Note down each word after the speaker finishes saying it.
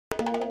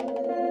Well,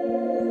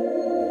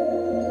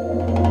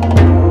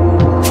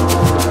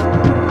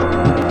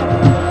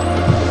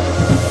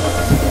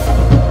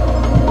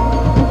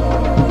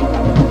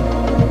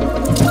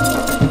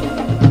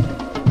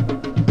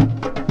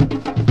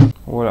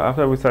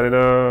 after we started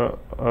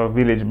a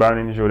village band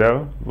in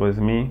Jodel, it was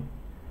me,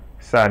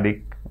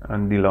 Sadiq,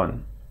 and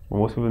Dylan.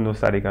 Most people know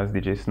Sadiq as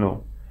DJ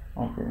Snow.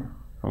 Okay.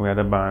 And we had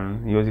a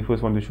band. He was the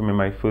first one to show me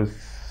my first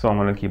song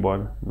on the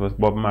keyboard. It was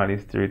Bob Marley,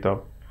 Straight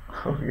Up.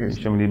 Okay. He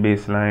showed me the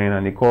bass line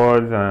and the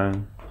chords,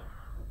 and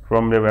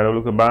from there we had a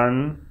local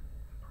band.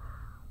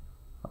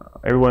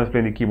 Everyone was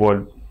playing the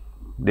keyboard,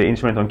 the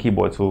instrument on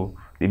keyboard. So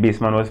the bass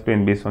man was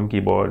playing bass on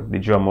keyboard, the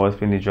drummer was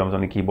playing the drums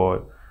on the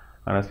keyboard,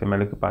 and I was playing my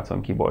little parts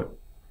on keyboard.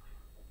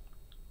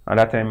 At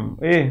that time,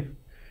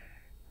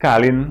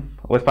 Colin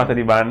was part of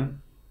the band.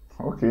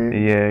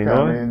 Okay. Yeah, you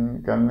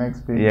know. Colin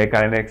XP. Yeah,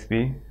 Colin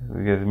XP.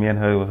 Because me and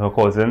her was her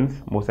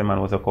cousins. Most of the man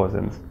was her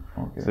cousins.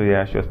 Okay. So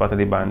yeah, she was part of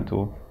the band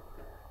too.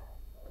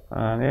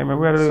 And yeah,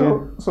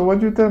 remember. So what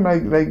do you tell me,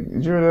 like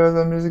Jewel as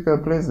a musical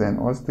place then,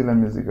 or still a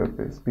musical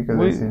place? Because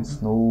I've seen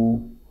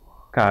Snow,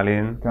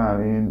 Colin,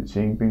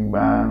 Jinping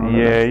Band.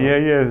 Yeah.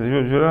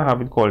 Jewel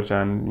have it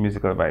culture and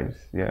musical vibes.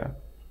 Yeah.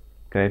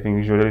 Cause I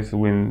think Jewel used to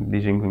win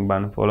the Jinping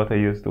Band for a lot of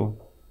years too.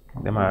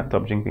 Them are a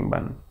top Jinping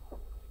band.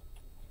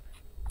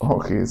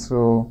 Okay,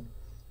 so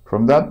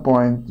from that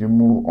point you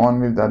move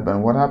on with that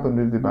band. What happened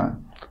with the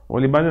band?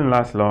 Well, the band didn't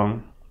last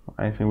long.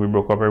 I think we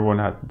broke up. Everyone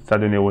had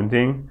started doing their own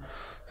thing.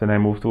 So then I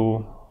moved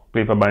to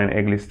play for a band in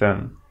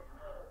Egliston.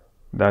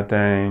 That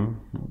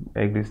time,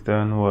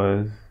 Egliston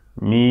was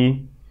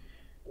me,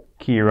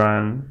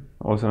 Kieran,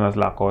 also known as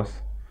Lakos,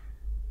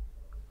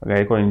 a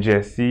guy called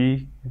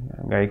Jesse,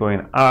 a guy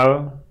called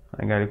Al,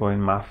 and a guy called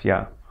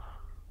Mafia.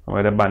 We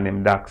had a band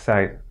named Dark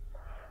Side.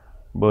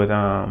 But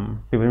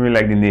people didn't really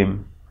like the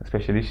name,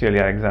 especially Shirley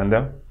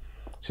Alexander.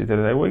 She said,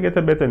 like, well, get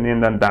a better name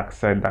than Dark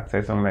Side. Dark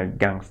Side sounds like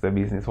gangster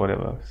business,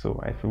 whatever.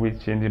 So I think we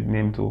changed the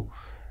name to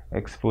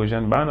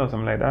Explosion Band or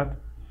something like that.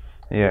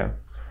 Yeah.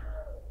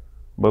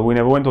 But we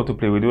never went out to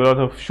play. We do a lot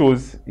of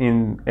shows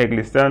in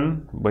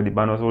Egliston, but the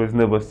band was always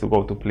nervous to go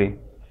out to play.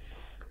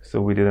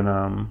 So we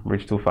didn't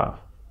reach too far.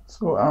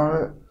 So I want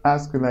to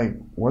ask you, like,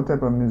 what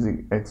type of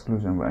music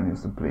Explosion Band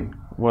used to play?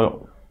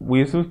 Well, we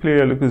used to play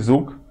a little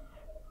zouk,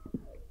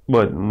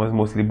 but it was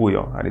mostly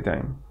bouillon at the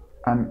time.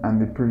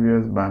 And the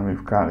previous band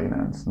with Colin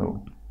and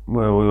Snow?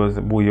 Well, it was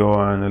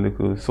bouillon and a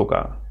little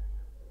soca.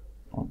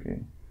 Okay.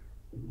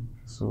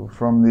 So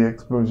from the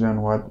Explosion,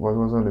 what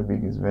was all the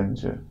biggest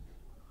venture?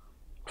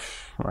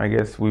 I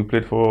guess we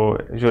played for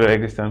Jodel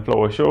Egliston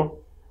Flower Show.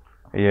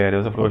 Yeah, there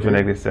was a flower show in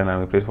Egliston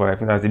and we played for, I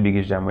think that's the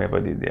biggest jam we ever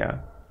did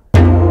there.